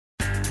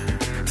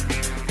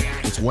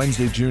It's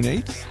Wednesday, June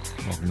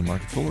 8th. Welcome to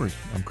Market Foolery.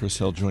 I'm Chris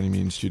Hill. Joining me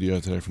in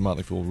studio today from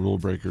Motley Fool, Rule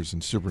Breakers,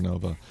 and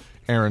Supernova,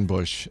 Aaron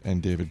Bush and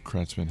David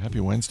Kretzmann. Happy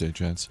Wednesday,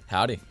 gents.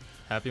 Howdy.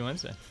 Happy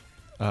Wednesday.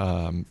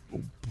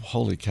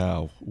 Holy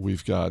cow.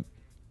 We've got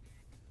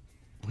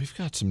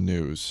some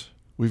news.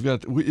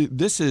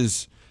 This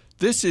is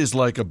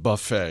like a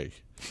buffet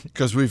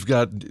because we've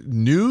got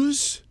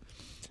news,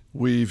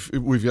 we've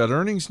got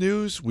earnings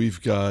news,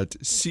 we've got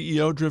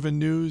CEO driven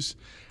news,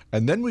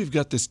 and then we've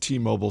got this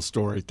T-Mobile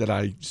story that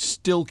I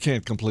still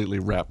can't completely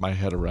wrap my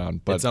head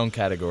around. But its own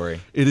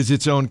category. It is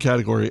its own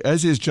category,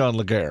 as is John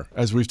Laguerre,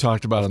 as we've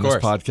talked about on this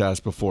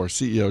podcast before.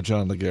 CEO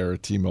John Laguerre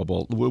at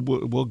T-Mobile.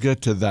 We'll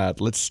get to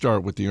that. Let's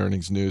start with the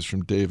earnings news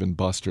from Dave &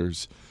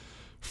 Buster's.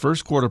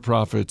 First quarter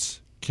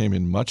profits came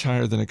in much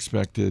higher than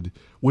expected.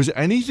 Was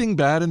anything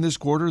bad in this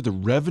quarter? The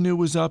revenue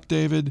was up,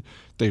 David.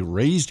 They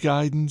raised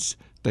guidance.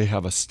 They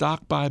have a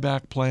stock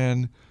buyback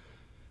plan.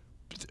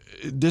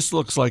 This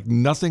looks like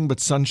nothing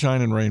but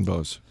sunshine and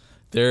rainbows.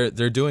 They're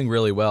doing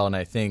really well, and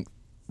I think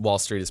Wall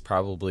Street is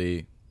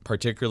probably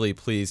particularly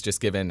pleased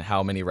just given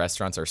how many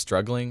restaurants are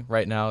struggling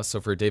right now. So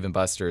for Dave &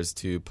 Buster's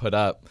to put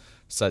up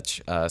such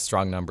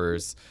strong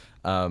numbers,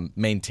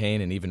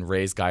 maintain and even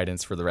raise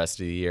guidance for the rest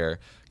of the year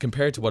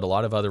compared to what a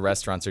lot of other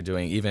restaurants are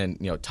doing, even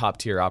top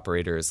tier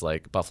operators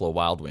like Buffalo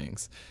Wild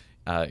Wings.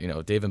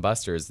 Dave &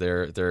 Buster's,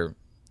 they're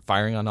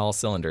firing on all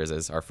cylinders,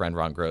 as our friend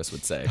Ron Gross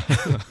would say.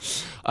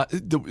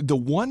 The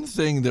one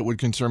thing that would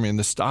concern me, and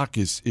the stock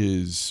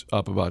is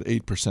up about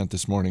 8%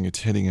 this morning. It's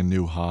hitting a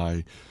new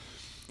high.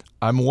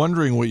 I'm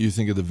wondering what you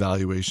think of the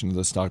valuation of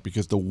the stock,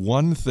 because the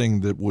one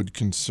thing that would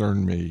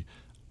concern me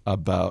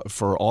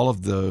for all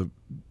of the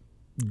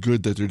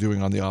good that they're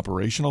doing on the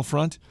operational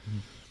front,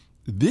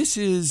 this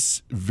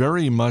is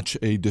very much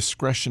a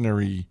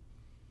discretionary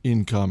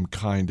income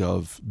kind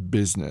of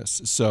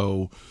business.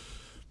 So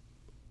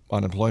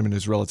unemployment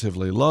is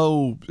relatively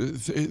low.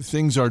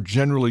 Things are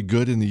generally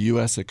good in the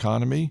U.S.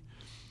 economy.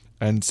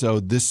 And so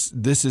this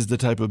is the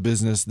type of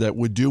business that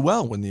would do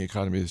well when the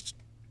economy is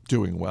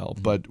doing well.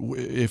 But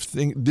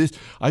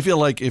I feel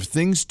like if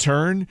things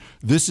turn,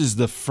 this is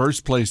the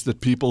first place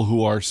that people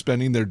who are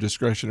spending their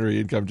discretionary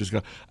income just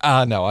go,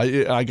 no,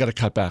 I got to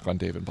cut back on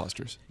Dave &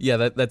 Buster's. Yeah,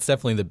 that's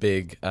definitely the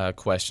big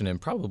question,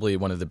 and probably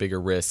one of the bigger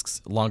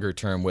risks longer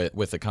term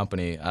with the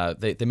company.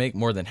 They make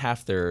more than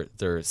half their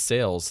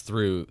sales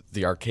through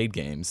the arcade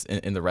games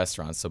in the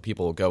restaurants. So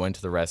people will go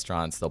into the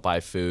restaurants, they'll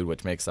buy food,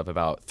 which makes up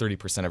about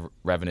 30% of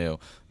revenue,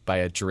 buy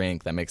a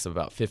drink that makes up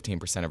about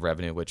 15% of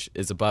revenue, which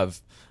is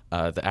above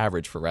the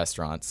average for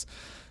restaurants.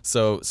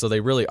 So they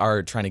really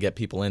are trying to get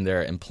people in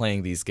there and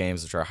playing these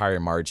games, which are higher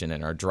margin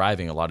and are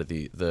driving a lot of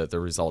the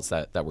results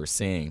that we're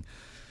seeing.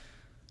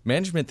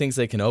 Management thinks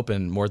they can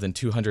open more than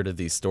 200 of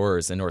these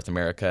stores in North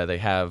America. They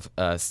have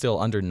still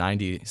under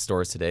 90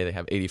 stores today. They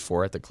have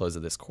 84 at the close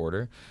of this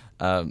quarter.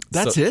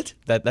 That's it?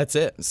 That's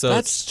it. So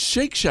that's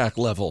Shake Shack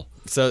level.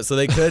 So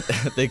they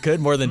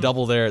could more than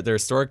double their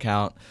store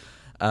count.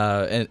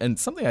 And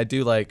something I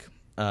do like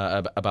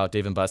about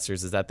Dave &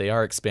 Buster's is that they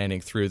are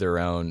expanding through their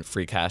own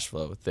free cash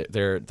flow.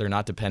 They're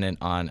not dependent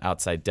on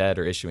outside debt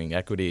or issuing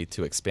equity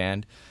to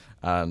expand.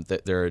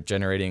 They're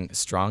generating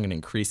strong and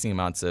increasing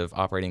amounts of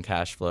operating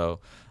cash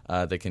flow.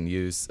 They can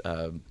use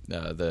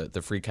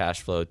the free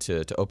cash flow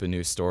to open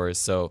new stores.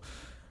 So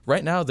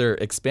right now they're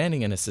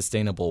expanding in a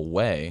sustainable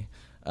way.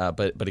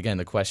 But again,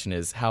 the question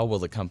is, how will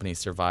the company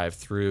survive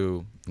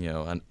through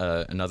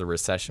another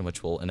recession,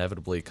 which will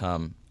inevitably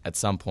come at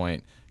some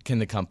point? Can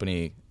the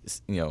company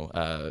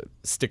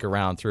stick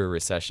around through a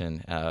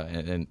recession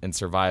and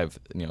survive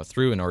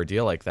through an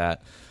ordeal like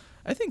that?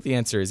 I think the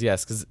answer is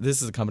yes, because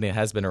this is a company that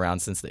has been around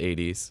since the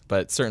 80s,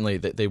 but certainly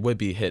they would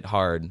be hit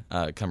hard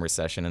come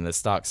recession, and the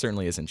stock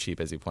certainly isn't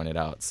cheap, as you pointed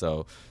out.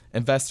 So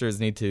investors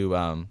need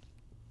to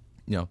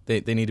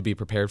they need to be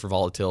prepared for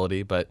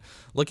volatility, but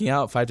looking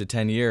out 5 to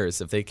 10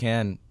 years, if they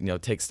can,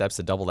 take steps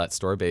to double that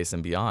store base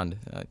and beyond,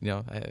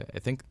 I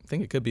think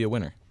it could be a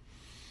winner.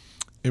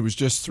 It was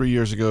just 3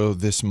 years ago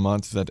this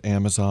month that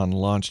Amazon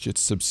launched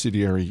its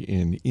subsidiary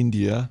in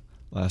India.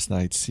 Last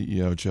night,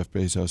 CEO Jeff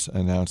Bezos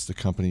announced the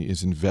company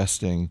is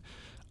investing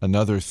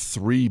another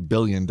 $3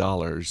 billion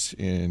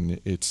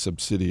in its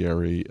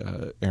subsidiary.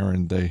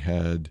 Aaron,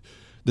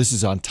 this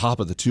is on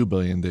top of the $2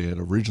 billion they had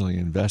originally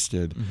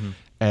invested,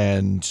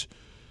 and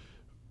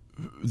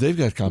they've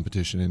got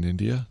competition in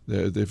India.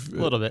 They've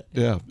a little bit.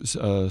 Yeah,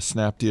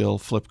 Snapdeal,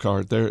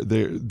 Flipkart.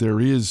 There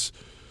is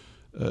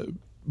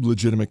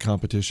legitimate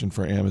competition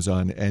for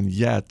Amazon, and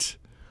yet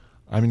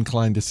I'm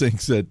inclined to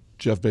think that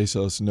Jeff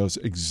Bezos knows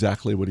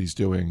exactly what he's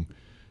doing,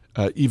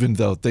 even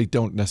though they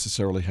don't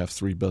necessarily have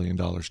 $3 billion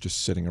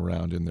just sitting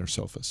around in their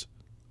sofas.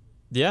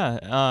 Yeah,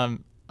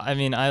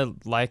 I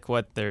like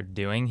what they're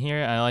doing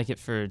here. I like it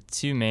for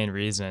two main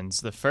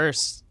reasons. The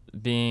first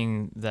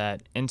being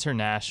that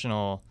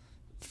international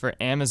for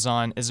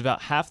Amazon is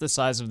about half the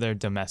size of their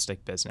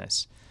domestic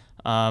business.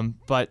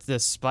 But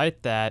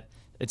despite that,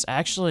 it's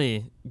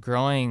actually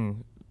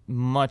growing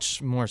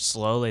much more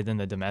slowly than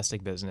the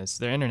domestic business.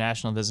 Their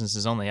international business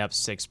is only up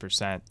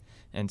 6%.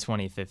 in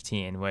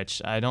 2015,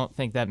 which I don't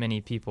think that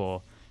many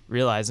people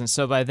realize. And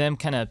so by them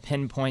kind of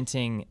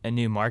pinpointing a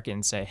new market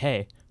and say,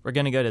 hey, we're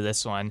going to go to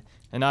this one,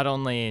 and not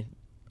only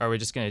are we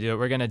just going to do it,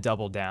 we're going to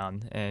double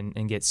down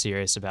and get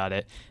serious about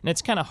it. And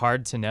it's kind of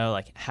hard to know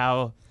like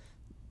how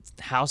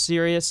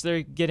serious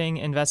they're getting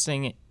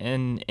investing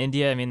in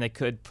India. I mean, they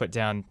could put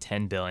down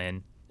 $10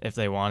 billion if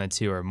they wanted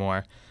to or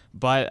more.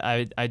 But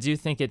I do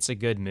think it's a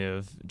good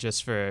move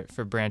just for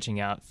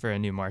branching out for a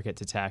new market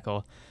to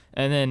tackle.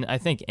 And then I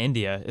think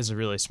India is a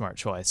really smart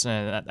choice.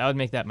 And I would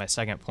make that my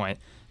second point.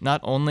 Not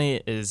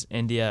only is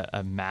India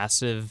a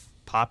massive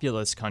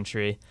populous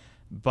country,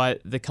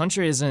 but the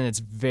country is in its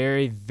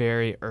very,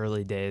 very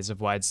early days of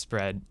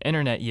widespread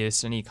internet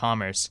use and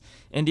e-commerce.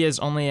 India is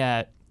only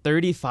at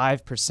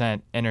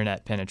 35%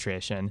 internet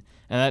penetration,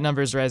 and that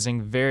number is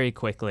rising very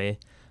quickly.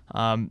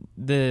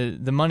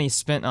 The money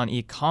spent on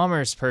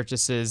e-commerce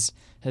purchases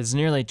has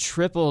nearly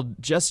tripled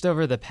just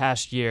over the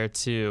past year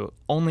to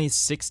only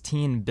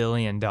 $16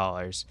 billion.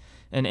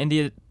 And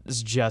India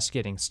is just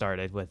getting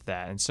started with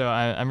that. And so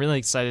I'm really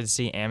excited to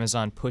see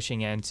Amazon pushing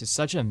into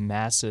such a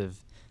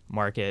massive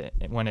market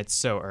when it's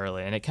so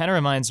early. And it kind of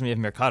reminds me of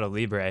Mercado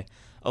Libre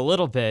a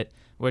little bit,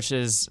 which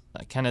is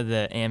kind of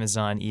the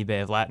Amazon,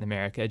 eBay of Latin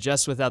America,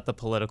 just without the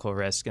political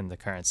risk and the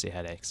currency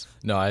headaches.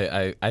 No,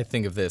 I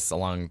think of this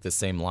along the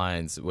same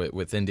lines.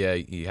 With India,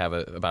 you have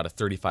about a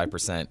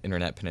 35%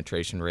 internet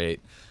penetration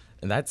rate,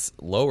 and that's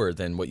lower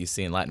than what you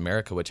see in Latin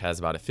America, which has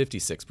about a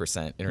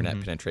 56% internet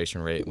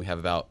penetration rate. We have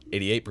about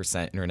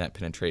 88% internet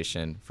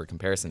penetration, for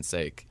comparison's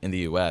sake, in the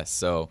U.S.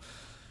 So,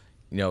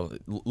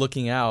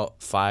 looking out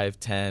 5,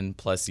 10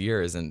 plus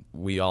years, and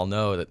we all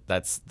know that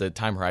that's the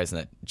time horizon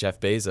that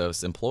Jeff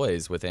Bezos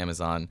employs with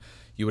Amazon,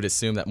 you would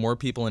assume that more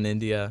people in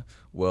India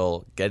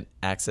will get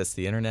access to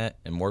the internet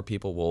and more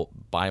people will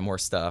buy more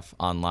stuff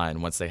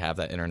online once they have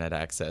that internet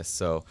access.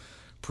 So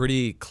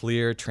pretty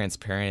clear,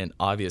 transparent,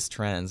 obvious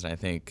trends. And I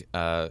think,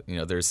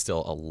 there's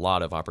still a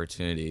lot of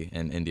opportunity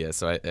in India.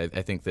 So I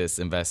think this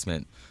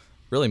investment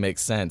really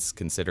makes sense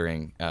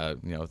considering,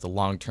 the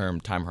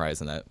long-term time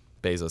horizon that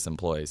Bezos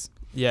employs.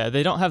 Yeah,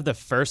 they don't have the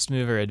first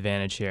mover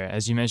advantage here,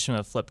 as you mentioned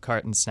with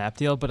Flipkart and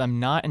Snapdeal, but I'm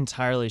not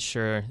entirely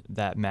sure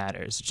that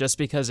matters, just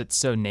because it's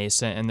so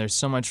nascent and there's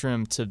so much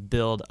room to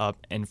build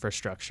up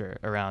infrastructure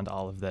around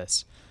all of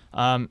this.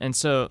 And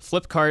so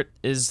Flipkart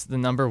is the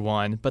number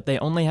one, but they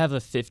only have a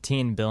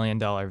 $15 billion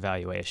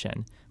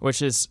valuation,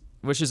 which is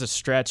a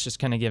stretch just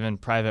kind of given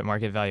private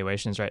market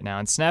valuations right now.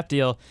 And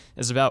Snapdeal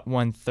is about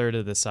 1/3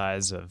 of the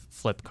size of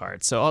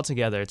Flipkart. So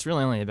altogether, it's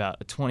really only about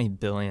a $20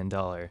 billion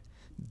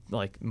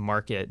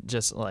market,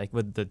 just like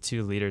with the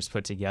two leaders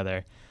put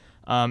together.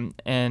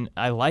 And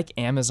I like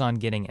Amazon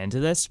getting into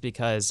this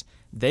because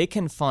they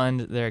can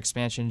fund their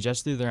expansion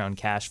just through their own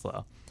cash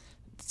flow.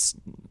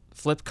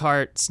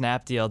 Flipkart,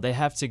 Snapdeal, they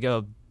have to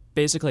go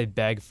basically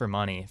beg for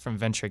money from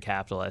venture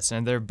capitalists,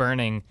 and they're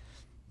burning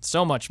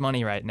so much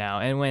money right now.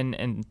 And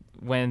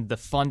when the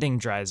funding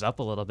dries up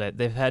a little bit,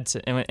 they've had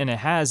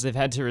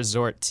to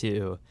resort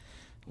to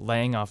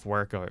laying off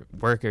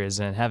workers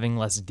and having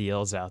less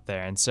deals out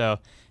there. And so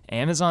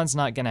Amazon's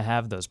not going to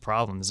have those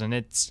problems, and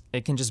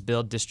it can just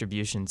build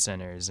distribution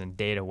centers and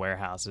data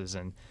warehouses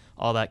and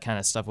all that kind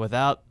of stuff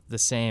without the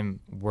same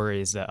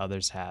worries that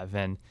others have.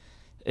 And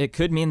it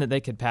could mean that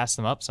they could pass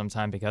them up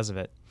sometime because of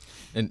it.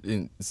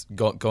 And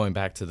going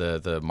back to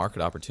the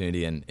market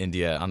opportunity in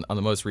India, on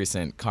the most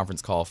recent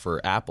conference call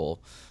for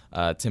Apple,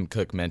 Tim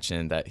Cook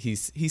mentioned that he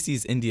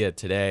sees India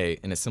today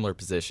in a similar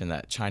position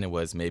that China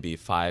was maybe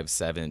 5,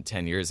 7,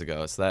 10 years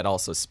ago. So that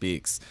also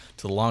speaks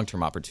to the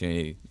long-term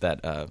opportunity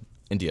that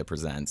India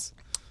presents.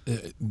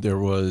 There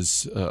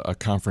was a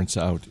conference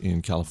out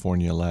in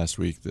California last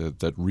week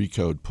that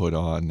Recode put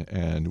on,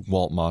 and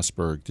Walt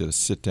Mossberg did a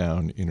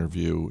sit-down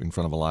interview in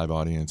front of a live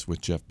audience with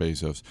Jeff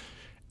Bezos,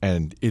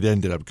 and it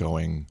ended up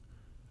going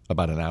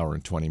about an hour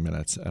and 20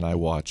 minutes, and I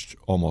watched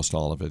almost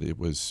all of it. It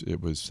was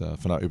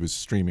phenomenal. It was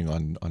streaming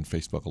on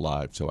Facebook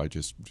Live, so I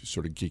just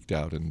sort of geeked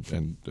out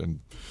and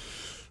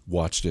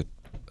watched it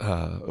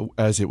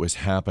as it was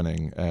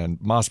happening. And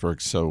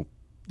Mossberg's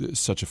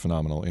such a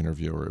phenomenal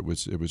interviewer. It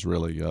was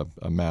really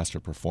a master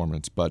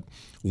performance. But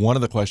one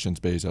of the questions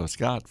Bezos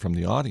got from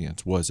the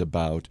audience was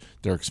about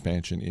their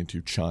expansion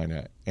into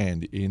China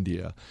and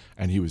India,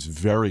 and he was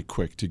very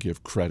quick to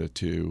give credit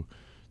to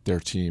their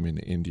team in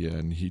India,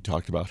 and he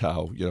talked about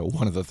how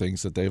one of the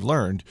things that they've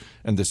learned,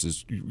 and this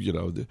is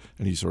and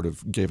he sort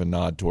of gave a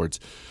nod towards.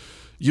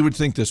 You would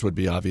think this would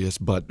be obvious,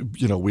 but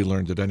we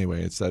learned it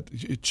anyway. It's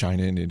that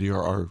China and India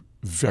are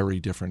very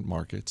different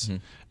markets. Mm-hmm.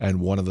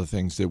 And one of the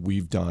things that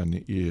we've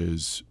done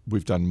is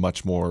we've done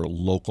much more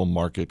local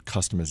market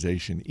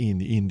customization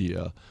in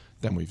India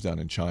than we've done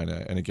in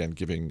China. And again,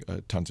 giving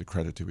tons of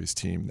credit to his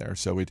team there.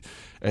 So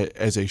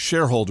as a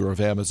shareholder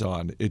of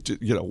Amazon,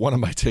 one of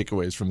my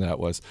takeaways from that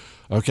was,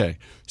 okay,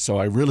 so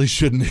I really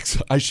shouldn't,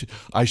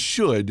 I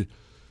should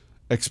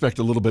expect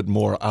a little bit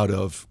more out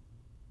of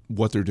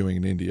what they're doing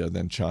in India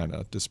than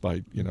China,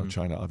 despite,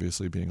 China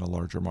obviously being a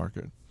larger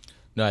market.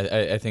 No,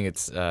 I think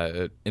it's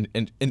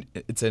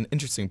an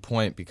interesting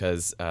point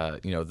because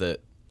the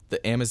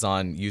the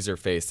Amazon user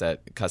face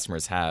that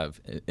customers have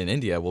in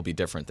India will be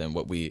different than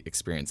what we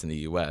experience in the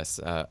U.S.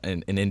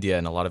 In India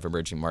and a lot of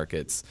emerging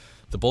markets,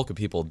 the bulk of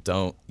people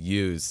don't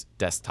use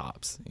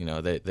desktops.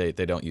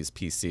 They don't use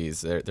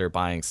PCs. They're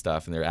buying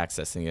stuff and they're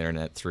accessing the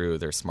internet through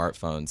their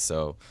smartphones.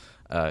 So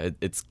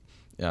it's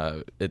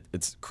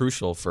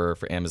crucial for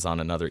Amazon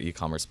and other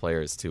e-commerce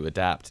players to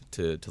adapt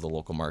to the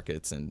local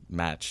markets and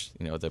match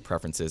the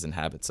preferences and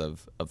habits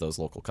of those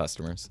local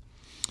customers.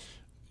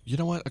 You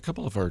know what? A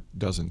couple of our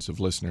dozens of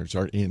listeners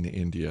are in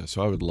India,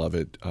 so I would love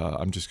it.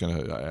 I'm just going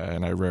to,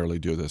 and I rarely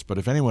do this, but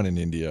if anyone in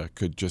India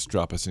could just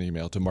drop us an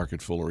email to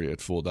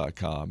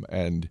marketfoolery@fool.com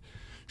and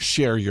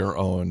share your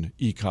own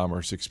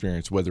e-commerce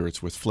experience, whether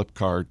it's with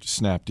Flipkart,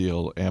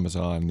 Snapdeal,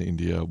 Amazon,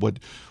 India,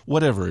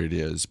 whatever it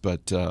is.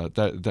 But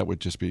that would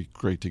just be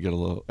great to get a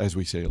little, as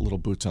we say, a little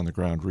boots on the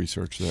ground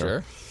research there.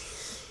 Sure.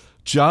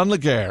 John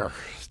Legere,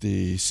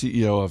 the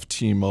CEO of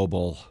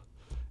T-Mobile,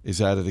 is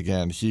at it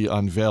again. He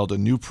unveiled a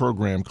new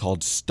program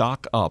called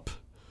Stock Up,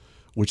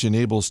 which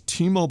enables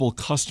T-Mobile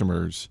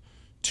customers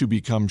to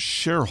become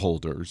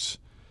shareholders.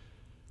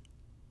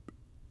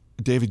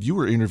 David, you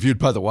were interviewed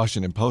by the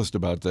Washington Post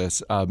about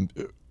this.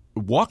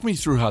 Walk me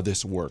through how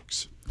this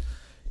works.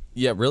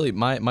 Yeah, really,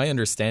 my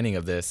understanding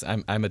of this,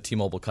 I'm a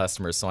T-Mobile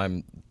customer, so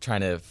I'm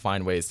trying to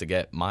find ways to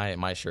get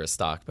my share of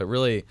stock. But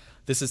really,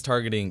 this is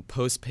targeting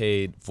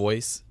postpaid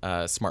voice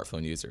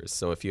smartphone users.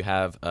 So if you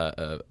have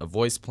a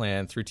voice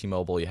plan through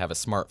T-Mobile, you have a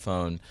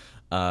smartphone,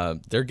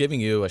 they're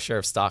giving you a share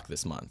of stock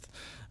this month.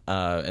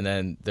 And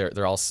then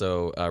they're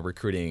also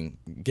recruiting,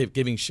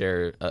 giving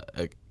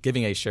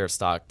a share of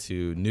stock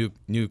to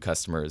new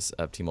customers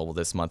of T-Mobile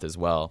this month as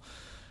well.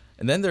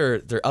 And then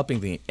they're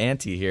upping the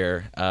ante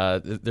here.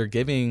 They're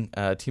giving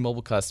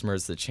T-Mobile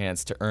customers the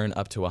chance to earn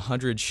up to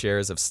 100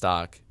 shares of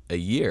stock a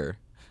year,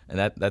 and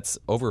that's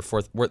worth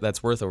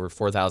over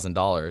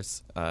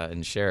 $4,000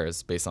 in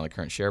shares based on the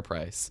current share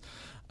price,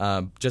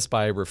 just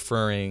by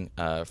referring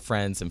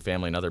friends and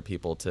family and other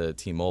people to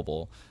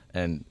T-Mobile.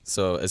 And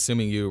so,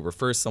 assuming you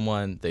refer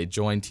someone, they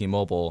join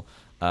T-Mobile,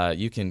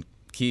 you can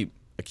keep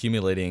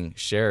accumulating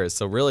shares.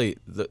 So really,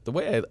 the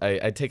way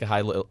I take a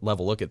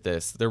high-level look at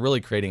this, they're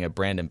really creating a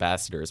brand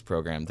ambassadors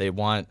program. They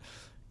want,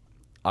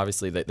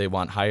 obviously, they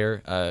want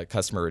higher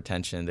customer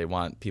retention. They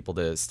want people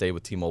to stay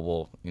with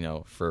T-Mobile,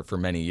 for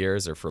many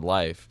years or for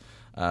life.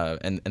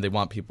 And they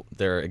want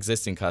their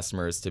existing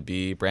customers to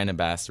be brand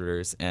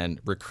ambassadors and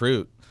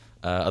recruit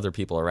other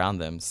people around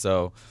them.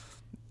 So,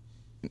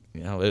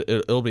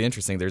 it'll be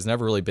interesting. There's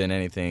never really been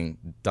anything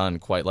done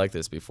quite like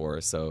this before.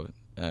 So,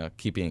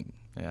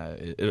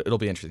 it'll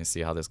be interesting to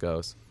see how this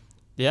goes.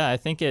 Yeah, I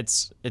think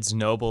it's a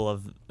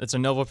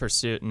noble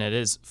pursuit, and it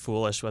is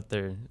foolish what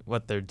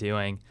they're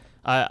doing.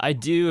 I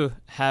do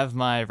have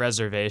my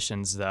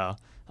reservations, though.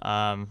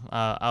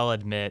 I'll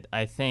admit,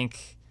 I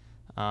think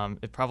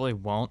it probably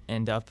won't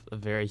end up a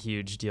very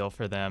huge deal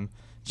for them,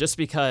 just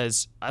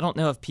because I don't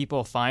know if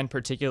people find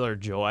particular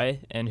joy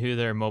in who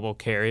their mobile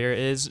carrier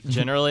is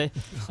generally.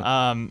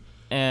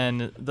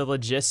 And the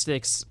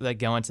logistics that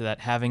go into that,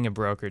 having a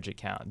brokerage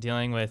account,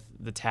 dealing with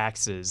the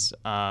taxes.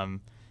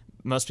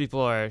 Most people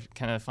are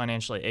kind of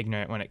financially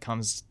ignorant when it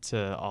comes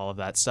to all of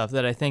that stuff,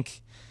 that I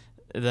think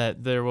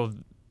that it'll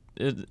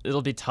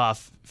be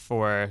tough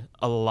for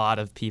a lot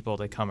of people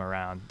to come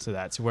around to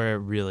that, to where it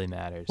really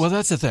matters. Well,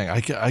 that's the thing.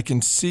 I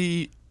can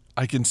see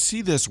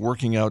this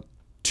working out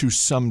to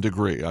some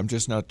degree. I'm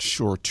just not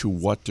sure to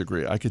what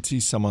degree. I could see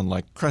someone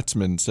like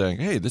Kretzmann saying,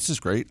 hey, this is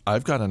great.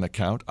 I've got an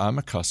account. I'm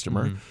a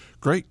customer. Mm-hmm.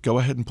 Great. Go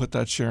ahead and put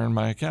that share in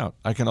my account.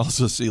 I can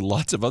also see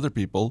lots of other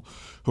people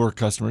who are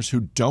customers who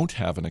don't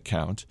have an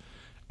account.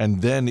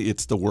 And then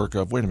it's the work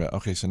of, wait a minute,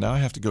 okay, so now I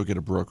have to go get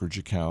a brokerage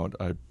account.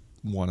 I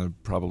want to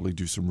probably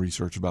do some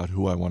research about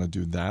who I want to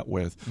do that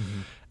with.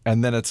 Mm-hmm.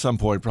 And then at some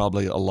point,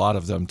 probably a lot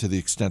of them, to the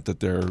extent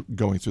that they're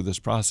going through this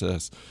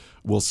process,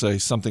 will say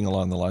something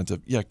along the lines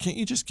of, yeah, can't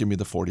you just give me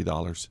the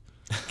 $40?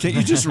 Can't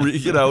you just,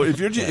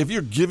 if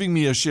you're giving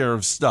me a share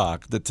of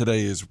stock that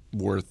today is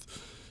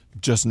worth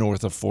just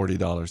north of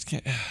 $40,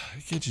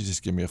 can't you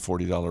just give me a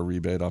 $40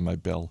 rebate on my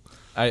bill?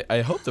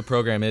 I hope the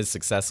program is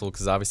successful,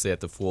 because obviously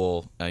at the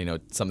Fool,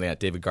 something that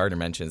David Gardner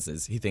mentions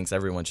is he thinks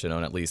everyone should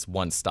own at least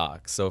one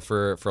stock. So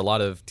for a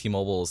lot of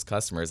T-Mobile's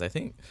customers, I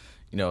think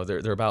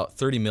there are about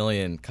 30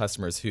 million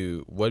customers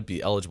who would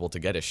be eligible to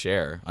get a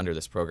share under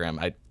this program.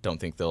 I don't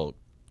think they'll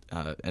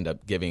end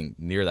up giving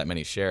near that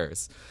many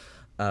shares.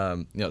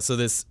 So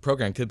this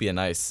program could be a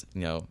nice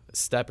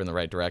step in the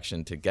right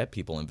direction to get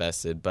people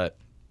invested, but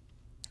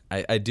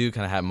I do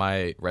kind of have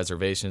my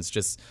reservations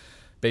just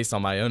based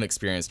on my own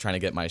experience trying to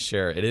get my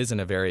share. It isn't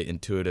a very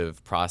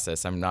intuitive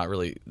process. I'm not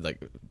really,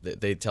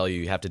 they tell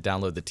you have to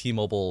download the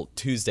T-Mobile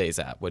Tuesdays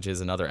app, which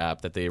is another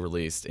app that they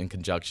released in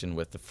conjunction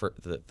with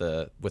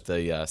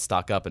the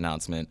Stock Up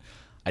announcement.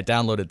 I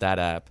downloaded that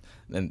app,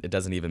 and it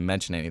doesn't even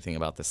mention anything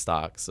about the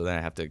stock. So then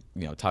I have to,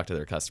 talk to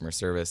their customer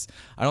service.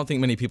 I don't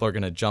think many people are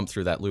going to jump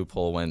through that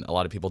loophole when a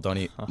lot of people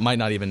might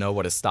not even know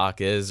what a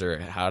stock is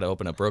or how to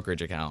open a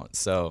brokerage account.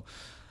 So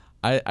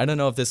I don't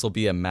know if this will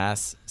be a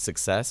mass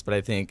success, but I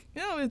think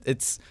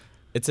it's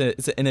an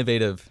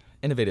innovative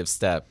innovative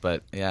step,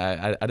 but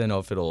yeah, I don't know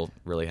if it'll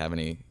really have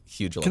any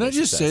huge. Can I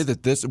just say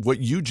that what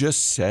you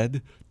just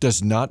said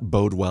does not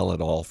bode well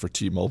at all for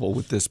T-Mobile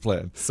with this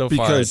plan? So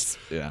far, because,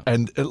 yeah.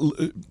 And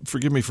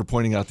forgive me for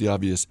pointing out the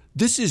obvious.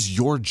 This is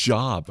your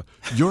job.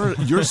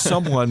 You're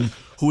someone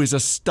who is a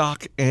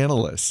stock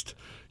analyst.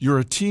 You're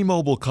a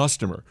T-Mobile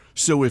customer.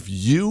 So if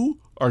you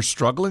are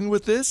struggling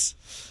with this,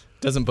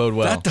 doesn't bode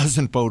well. That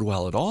doesn't bode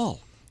well at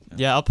all.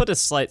 Yeah, I'll put a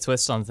slight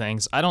twist on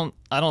things. I don't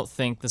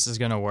think this is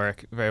going to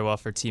work very well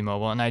for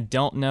T-Mobile, and I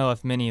don't know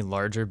if many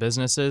larger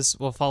businesses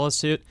will follow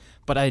suit,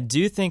 but I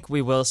do think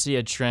we will see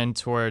a trend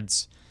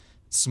towards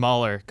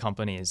smaller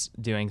companies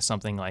doing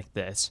something like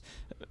this.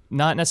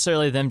 Not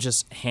necessarily them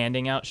just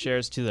handing out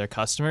shares to their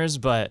customers,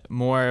 but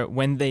more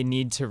when they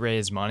need to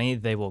raise money,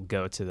 they will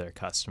go to their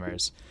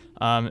customers.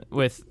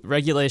 With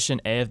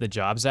Regulation A of the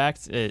Jobs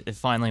Act, it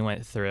finally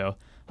went through.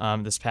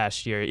 This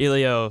past year,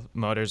 Elio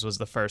Motors was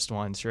the first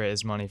one to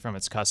raise money from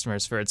its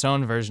customers for its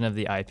own version of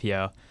the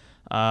IPO.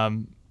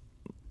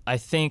 I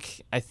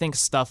think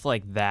stuff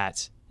like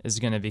that is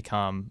going to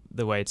become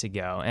the way to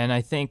go, and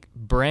I think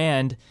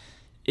brand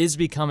is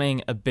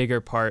becoming a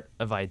bigger part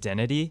of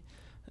identity,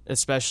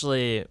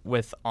 especially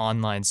with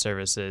online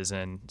services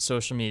and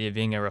social media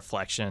being a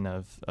reflection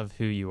of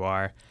who you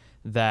are.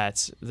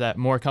 That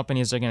more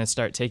companies are going to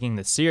start taking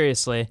this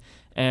seriously,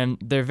 and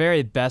their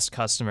very best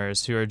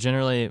customers, who are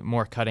generally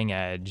more cutting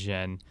edge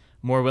and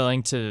more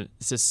willing to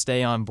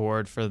stay on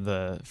board for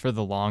the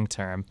long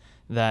term,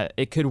 that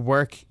it could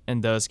work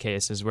in those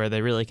cases where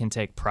they really can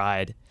take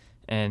pride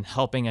in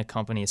helping a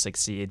company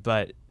succeed.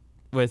 But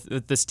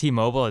with this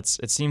T-Mobile,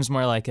 it seems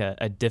more like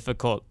a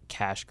difficult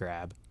cash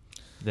grab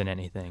than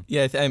anything.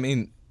 Yeah, I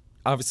mean,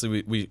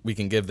 obviously we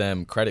can give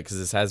them credit because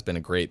this has been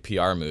a great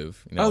PR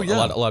move. You know, oh, yeah.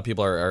 a lot of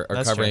people are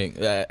covering.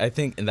 True. I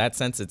think in that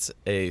sense it's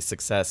a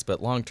success,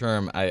 but long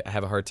term I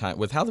have a hard time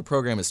with how the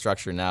program is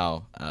structured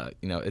now.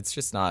 It's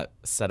just not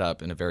set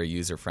up in a very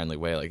user friendly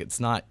way. Like, it's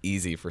not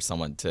easy for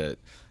someone to.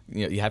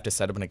 You have to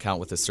set up an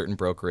account with a certain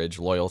brokerage,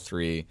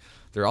 Loyal3.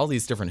 There are all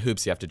these different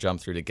hoops you have to jump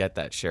through to get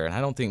that share, and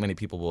I don't think many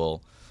people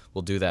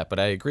will do that. But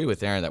I agree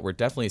with Aaron that we're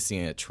definitely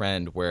seeing a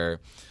trend where,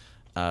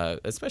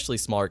 especially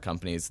smaller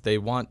companies, they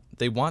want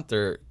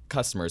their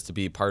customers to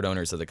be part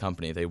owners of the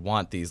company. They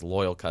want these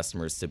loyal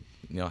customers to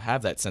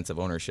have that sense of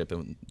ownership,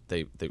 and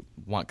they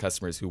want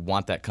customers who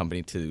want that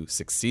company to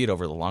succeed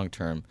over the long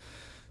term.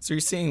 So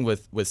you're seeing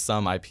with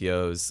some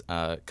IPOs,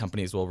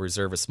 companies will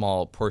reserve a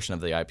small portion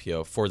of the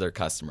IPO for their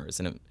customers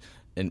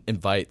and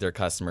invite their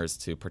customers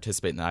to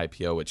participate in the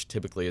IPO, which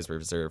typically is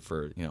reserved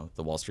for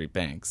the Wall Street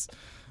banks.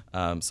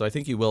 So I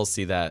think you will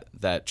see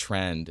that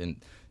trend.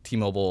 And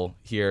T-Mobile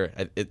here,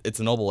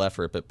 it's a noble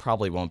effort, but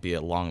probably won't be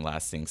a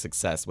long-lasting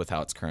success with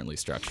how it's currently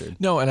structured.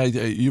 No, and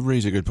you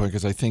raise a good point,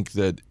 because I think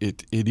that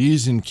it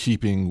is in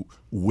keeping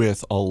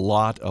with a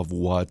lot of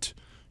what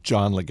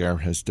John Legere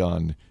has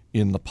done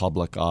in the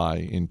public eye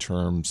in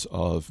terms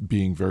of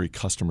being very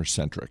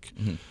customer-centric.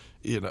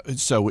 Mm-hmm.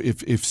 So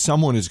if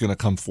someone is going to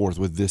come forth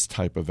with this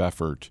type of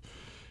effort,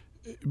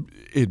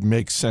 it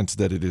makes sense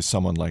that it is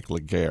someone like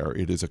Legere.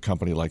 It is a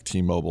company like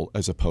T-Mobile,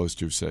 as opposed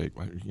to, say,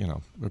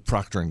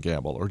 Procter and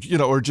Gamble,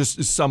 or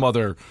just some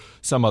other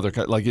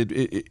like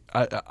it.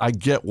 I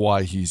get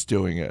why he's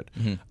doing it,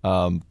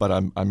 mm-hmm. But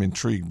I'm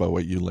intrigued by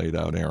what you laid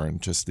out, Aaron.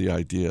 Just the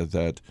idea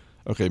that,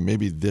 okay,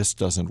 maybe this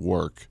doesn't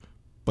work,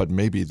 but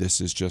maybe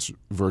this is just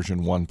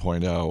version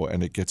 1.0,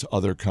 and it gets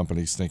other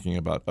companies thinking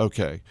about,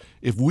 okay,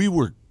 if we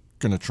were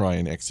going to try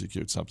and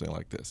execute something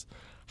like this,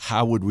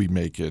 how would we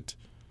make it?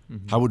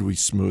 Mm-hmm. How would we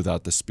smooth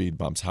out the speed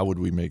bumps? How would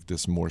we make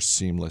this more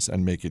seamless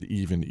and make it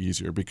even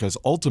easier? Because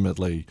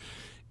ultimately,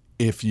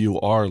 if you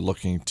are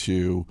looking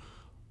to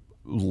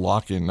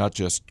lock in not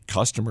just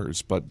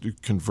customers, but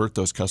convert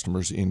those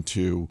customers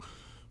into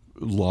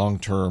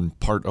long-term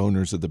part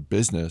owners of the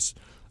business,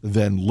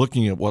 then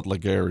looking at what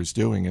Legere is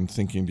doing and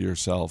thinking to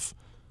yourself,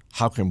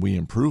 how can we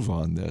improve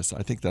on this?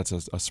 I think that's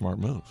a smart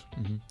move.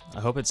 Mm-hmm.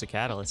 I hope it's a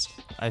catalyst.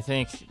 I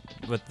think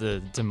with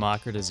the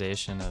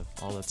democratization of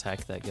all the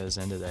tech that goes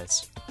into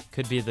this,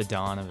 could be the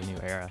dawn of a new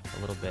era a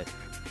little bit.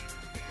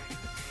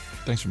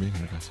 Thanks for being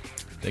here, guys.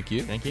 Thank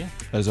you. Thank you.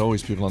 As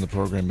always, people on the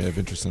program may have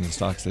interest in the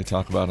stocks they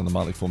talk about, and the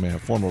Motley Fool may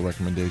have formal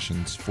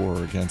recommendations for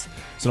or against.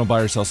 So don't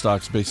buy or sell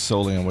stocks based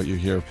solely on what you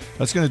hear.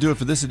 That's going to do it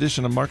for this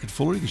edition of Market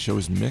Foolery. The show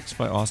is mixed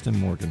by Austin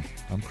Morgan.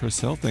 I'm Chris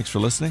Hill. Thanks for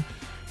listening.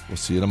 We'll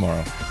see you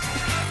tomorrow.